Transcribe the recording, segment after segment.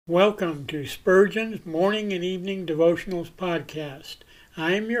Welcome to Spurgeon's Morning and Evening Devotionals Podcast.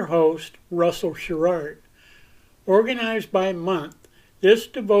 I am your host, Russell Sherrard. Organized by month, this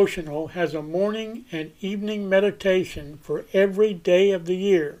devotional has a morning and evening meditation for every day of the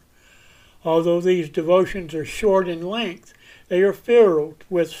year. Although these devotions are short in length, they are filled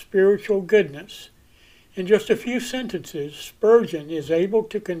with spiritual goodness. In just a few sentences, Spurgeon is able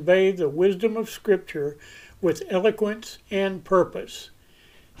to convey the wisdom of Scripture with eloquence and purpose.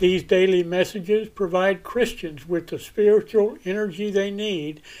 These daily messages provide Christians with the spiritual energy they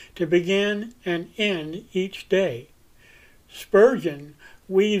need to begin and end each day. Spurgeon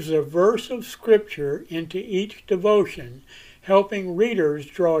weaves a verse of Scripture into each devotion, helping readers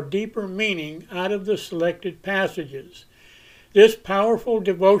draw deeper meaning out of the selected passages. This powerful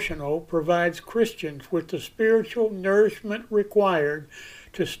devotional provides Christians with the spiritual nourishment required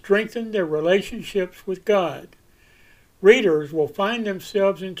to strengthen their relationships with God. Readers will find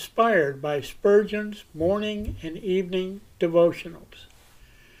themselves inspired by Spurgeon's morning and evening devotionals.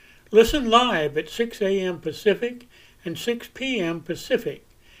 Listen live at 6 a.m. Pacific and 6 p.m. Pacific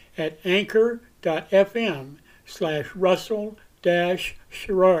at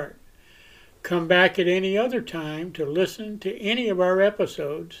anchor.fm/Russell-Sherrard. Come back at any other time to listen to any of our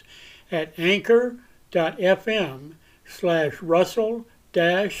episodes at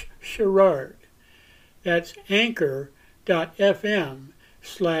anchor.fm/Russell-Sherrard. That's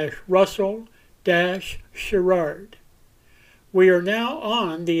anchor.fm/Russell-Sherrard. We are now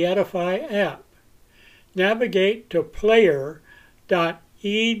on the Edify app. Navigate to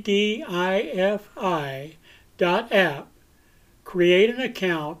player.edifi.app, create an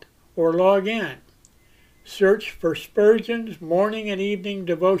account, or log in. Search for Spurgeon's Morning and Evening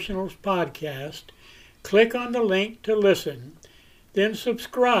Devotionals Podcast, click on the link to listen, then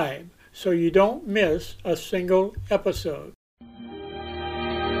subscribe so you don't miss a single episode.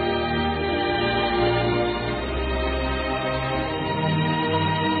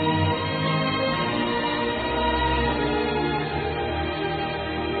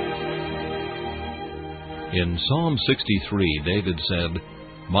 In Psalm 63, David said,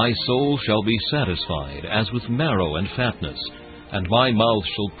 "My soul shall be satisfied as with marrow and fatness, and my mouth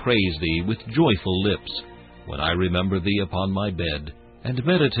shall praise thee with joyful lips, when I remember thee upon my bed, and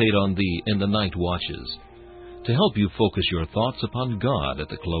meditate on thee in the night watches." To help you focus your thoughts upon God at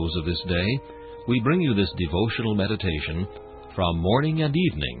the close of this day, we bring you this devotional meditation from Morning and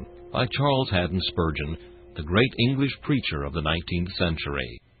Evening by Charles Haddon Spurgeon, the great English preacher of the 19th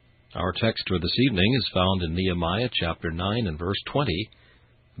century. Our text for this evening is found in Nehemiah chapter 9 and verse 20,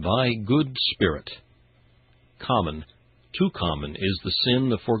 "Thy good spirit." Common, too common, is the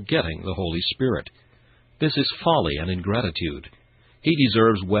sin of forgetting the Holy Spirit. This is folly and ingratitude. He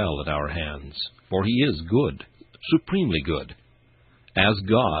deserves well at our hands, for He is good, supremely good. As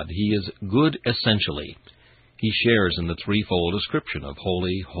God, He is good essentially. He shares in the threefold description of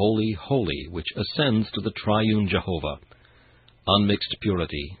holy, holy, holy, which ascends to the triune Jehovah. Unmixed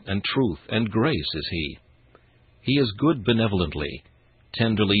purity and truth and grace is He. He is good benevolently,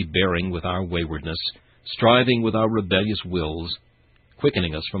 tenderly bearing with our waywardness, striving with our rebellious wills,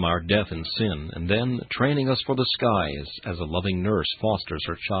 quickening us from our death and sin, and then training us for the skies as a loving nurse fosters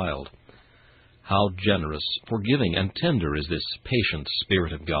her child. How generous, forgiving, and tender is this patient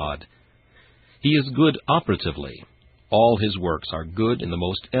Spirit of God. He is good operatively. All His works are good in the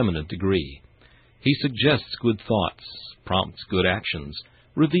most eminent degree. He suggests good thoughts, prompts good actions,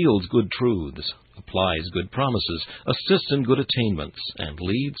 reveals good truths, applies good promises, assists in good attainments, and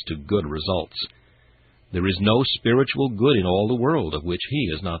leads to good results. There is no spiritual good in all the world of which He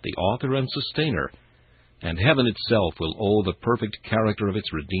is not the author and sustainer, and heaven itself will owe the perfect character of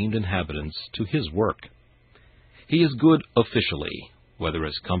its redeemed inhabitants to His work. He is good officially, whether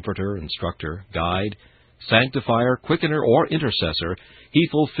as comforter, instructor, guide, sanctifier, quickener, or intercessor. He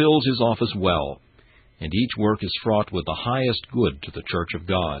fulfills His office well, and each work is fraught with the highest good to the Church of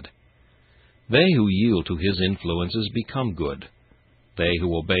God. They who yield to His influences become good. They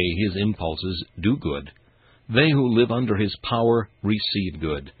who obey His impulses do good. They who live under His power receive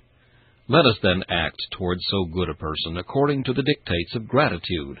good. Let us then act towards so good a person according to the dictates of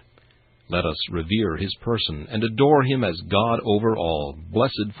gratitude. Let us revere His person and adore Him as God over all,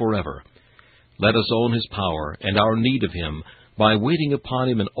 blessed forever. Let us own His power and our need of Him by waiting upon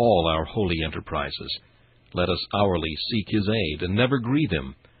Him in all our holy enterprises. Let us hourly seek His aid and never grieve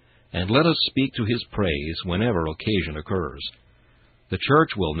Him, and let us speak to His praise whenever occasion occurs. The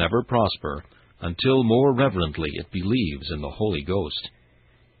Church will never prosper until more reverently it believes in the Holy Ghost.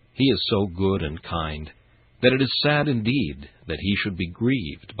 He is so good and kind. that it is sad indeed that he should be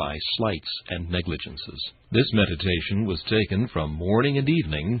grieved by slights and negligences. This meditation was taken from Morning and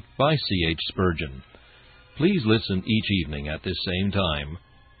Evening by C.H. Spurgeon. Please listen each evening at this same time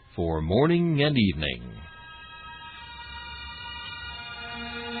for Morning and Evening.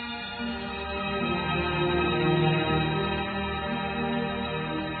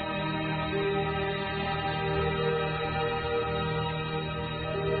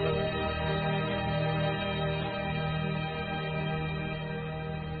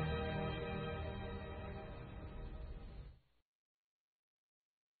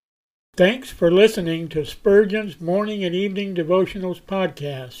 Thanks for listening to Spurgeon's Morning and Evening Devotionals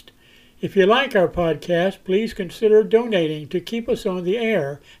podcast. If you like our podcast, please consider donating to keep us on the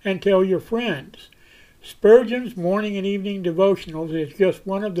air and tell your friends. Spurgeon's Morning and Evening Devotionals is just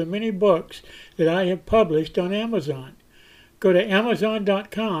one of the many books that I have published on Amazon. Go to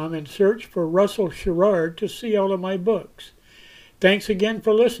Amazon.com and search for Russell Sherrard to see all of my books. Thanks again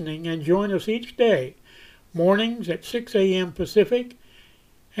for listening, and join us each day, mornings at 6 a.m. Pacific,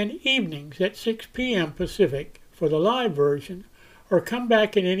 and evenings at 6 p.m. Pacific for the live version, or come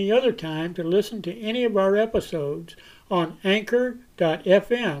back at any other time to listen to any of our episodes on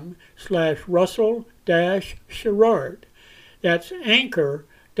anchor.fm/Russell-Sherrard. That's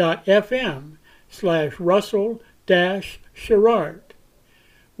anchor.fm/Russell-Sherrard.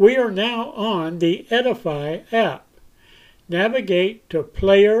 We are now on the Edify app. Navigate to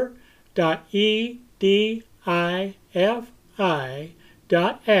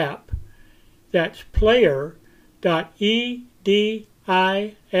player.edifi.app. That's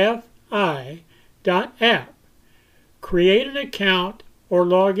player.edifi.app. Create an account or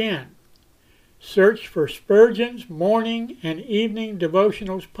log in. Search for Spurgeon's Morning and Evening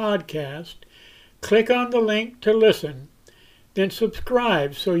Devotionals podcast. Click on the link to listen, then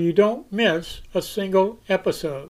subscribe so you don't miss a single episode.